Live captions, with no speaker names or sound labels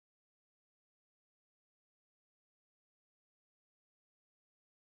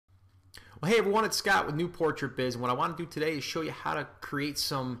Well, hey everyone, it's Scott with NewPortraitBiz, and what I want to do today is show you how to create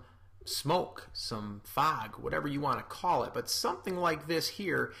some smoke, some fog, whatever you want to call it, but something like this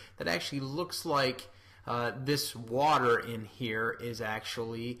here that actually looks like this water in here is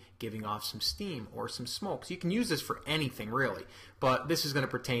actually giving off some steam or some smoke. So you can use this for anything really, but this is going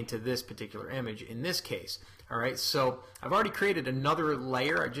to pertain to this particular image in this case. Alright, so I've already created another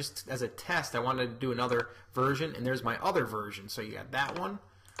layer. Just as a test, I wanted to do another version, and there's my other version. So you got that one,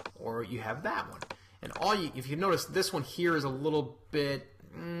 or you have that one. And if you notice, this one here is a little bit,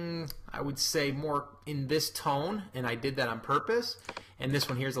 I would say more in this tone, and I did that on purpose. And this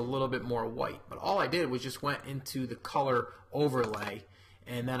one here is a little bit more white. But all I did was just went into the color overlay,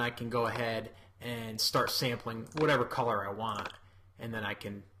 and then I can go ahead and start sampling whatever color I want. And then I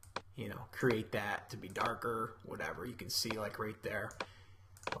can, create that to be darker, whatever. You can see like right there.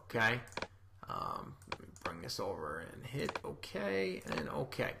 Okay. Let me bring this over and hit OK and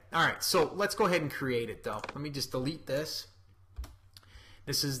OK. Alright, so let's go ahead and create it though. Let me just delete this.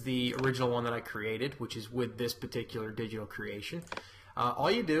 This is the original one that I created, which is with this particular digital creation. All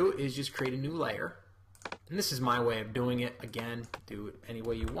you do is just create a new layer. And this is my way of doing it. Again, do it any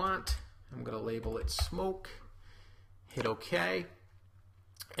way you want. I'm going to label it smoke. Hit OK.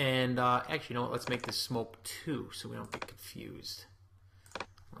 And actually, you know what? Let's make this smoke 2 so we don't get confused.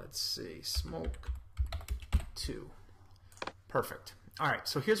 Let's see, smoke 2. Perfect. All right,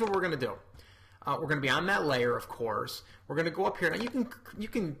 so here's what we're going to do. We're going to be on that layer, of course. We're going to go up here. Now you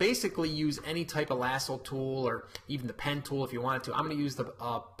can basically use any type of lasso tool or even the pen tool if you wanted to. I'm going to use the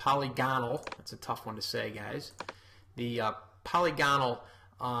polygonal. That's a tough one to say, guys. The polygonal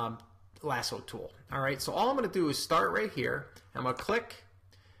lasso tool. All right, so all I'm going to do is start right here. I'm going to click.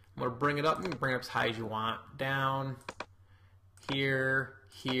 I'm going to bring it up. You can bring it up as high as you want. Down.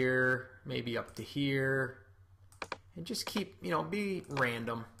 Here, maybe up to here, and just keep, be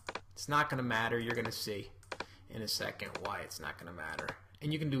random. It's not going to matter. You're going to see in a second why it's not going to matter.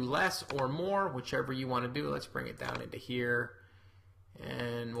 And you can do less or more, whichever you want to do. Let's bring it down into here,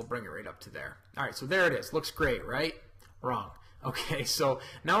 and we'll bring it right up to there. All right, so there it is. Looks great, right? Wrong. Okay, so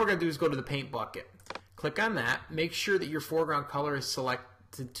now what we're going to do is go to the paint bucket. Click on that. Make sure that your foreground color is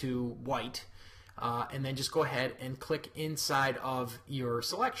selected to white. And then just go ahead and click inside of your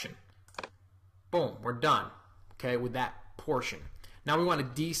selection. Boom, we're done. Okay, with that portion. Now we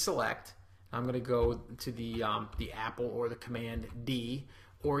want to deselect. I'm going to go to the Apple or the Command D,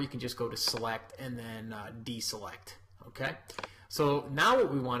 or you can just go to Select and then deselect. Okay. So now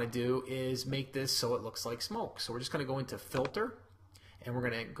what we want to do is make this so it looks like smoke. So we're just going to go into Filter, and we're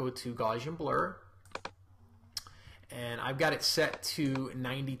going to go to Gaussian Blur. And I've got it set to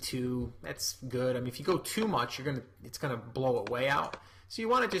 92. That's good. I mean, if you go too much, it's gonna blow it way out. So you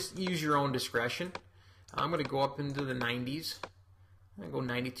want to just use your own discretion. I'm gonna go up into the 90s. I'm gonna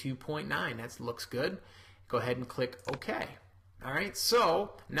go 92.9. That looks good. Go ahead and click OK. All right.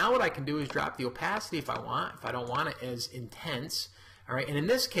 So now what I can do is drop the opacity if I want. If I don't want it as intense. All right. And in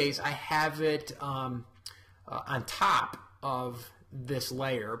this case, I have it on top of this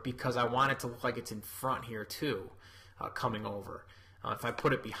layer because I want it to look like it's in front here too. Coming over. If I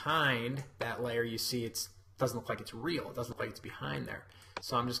put it behind that layer, you see it doesn't look like it's real. It doesn't look like it's behind there.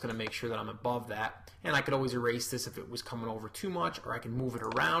 So I'm just going to make sure that I'm above that. And I could always erase this if it was coming over too much, or I can move it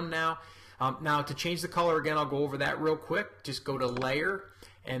around now. Now to change the color again, I'll go over that real quick. Just go to Layer,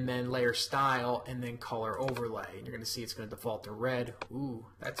 and then Layer Style, and then Color Overlay. And you're going to see it's going to default to red. Ooh,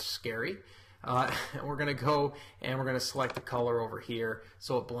 that's scary. We're going to go and we're going to select the color over here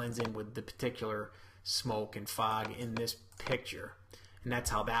so it blends in with the particular smoke and fog in this picture, and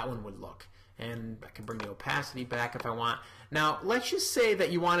that's how that one would look. And I can bring the opacity back if I want. Now let's just say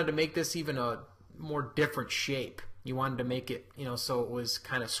that you wanted to make this even a more different shape. You wanted to make it, so it was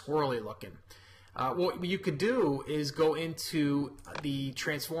kind of swirly looking. What you could do is go into the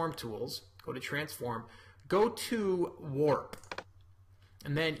transform tools, go to transform, go to warp,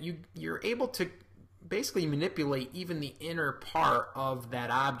 and then you're able to basically manipulate even the inner part of that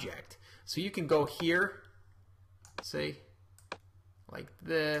object. So you can go here, see, like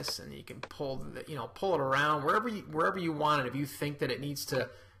this, and you can pull pull it around wherever you want it. If you think that it needs to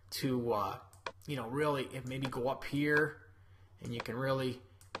really maybe go up here, and you can really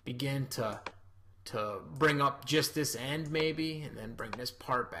begin to bring up just this end maybe, and then bring this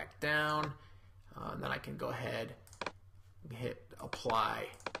part back down. Then I can go ahead, hit apply,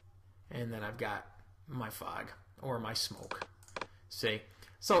 and then I've got my fog or my smoke. See?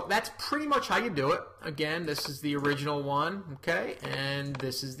 So that's pretty much how you do it. Again, this is the original one, okay, and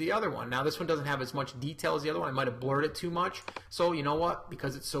this is the other one. Now this one doesn't have as much detail as the other one. I might have blurred it too much. So you know what?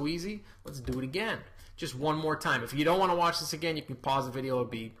 Because it's so easy, let's do it again. Just one more time. If you don't want to watch this again, you can pause the video. It'll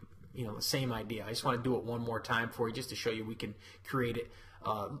be the same idea. I just want to do it one more time for you just to show you we can create it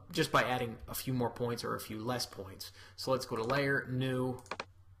just by adding a few more points or a few less points. So let's go to Layer, New,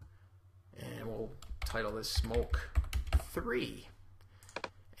 and we'll title this Smoke 3.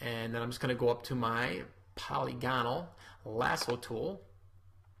 And then I'm just going to go up to my polygonal lasso tool.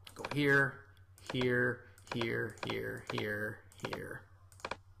 Go here, here, here, here, here, here.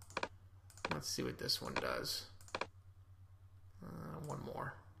 Let's see what this one does. One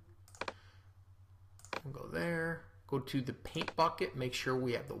more. We'll go there. Go to the paint bucket. Make sure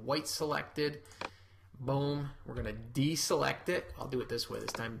we have the white selected. Boom. We're going to deselect it. I'll do it this way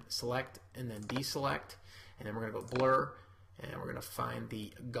this time. Select and then deselect. And then we're going to go blur. And we're going to find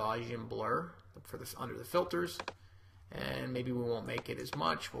the Gaussian blur for this under the filters. And maybe we won't make it as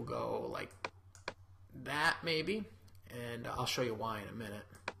much. We'll go like that maybe. And I'll show you why in a minute.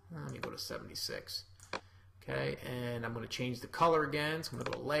 Let me go to 76. Okay, and I'm going to change the color again. So I'm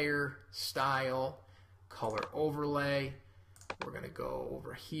going to go Layer, Style, Color Overlay. We're going to go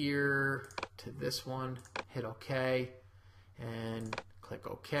over here to this one, hit OK, and click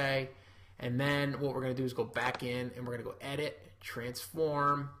OK. And then what we're going to do is go back in, and we're going to go Edit,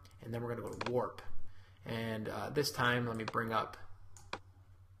 Transform, and then we're going to go to Warp. And this time, let me bring up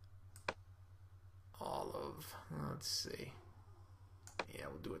all of, let's see. Yeah,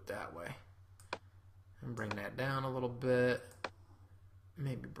 we'll do it that way. And bring that down a little bit.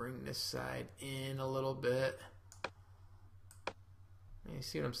 Maybe bring this side in a little bit. You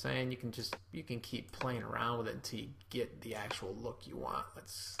see what I'm saying? You can keep playing around with it until you get the actual look you want.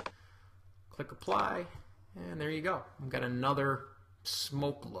 Let's click Apply, and there you go. We've got another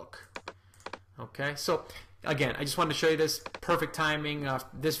smoke look. Okay, so again, I just wanted to show you this. Perfect timing.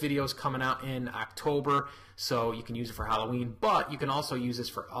 This video is coming out in October, so you can use it for Halloween, but you can also use this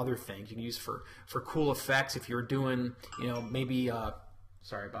for other things. You can use it for cool effects. If you're doing, maybe,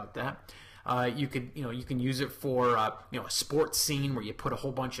 sorry about that. You can use it for a sports scene where you put a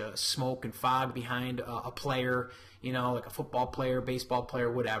whole bunch of smoke and fog behind a player, like a football player, baseball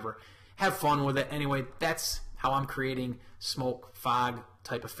player, whatever. Have fun with it. Anyway, that's how I'm creating smoke, fog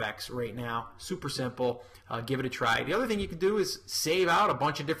type effects right now. Super simple. Give it a try. The other thing you can do is save out a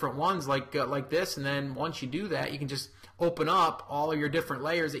bunch of different ones like this, and then once you do that, you can just open up all of your different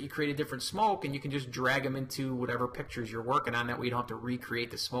layers that you created different smoke, and you can just drag them into whatever pictures you're working on. That way you don't have to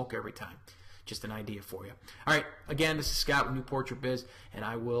recreate the smoke every time. Just an idea for you. All right, again, this is Scott with New Portrait Biz, and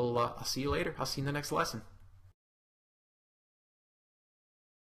I'll see you later. I'll see you in the next lesson.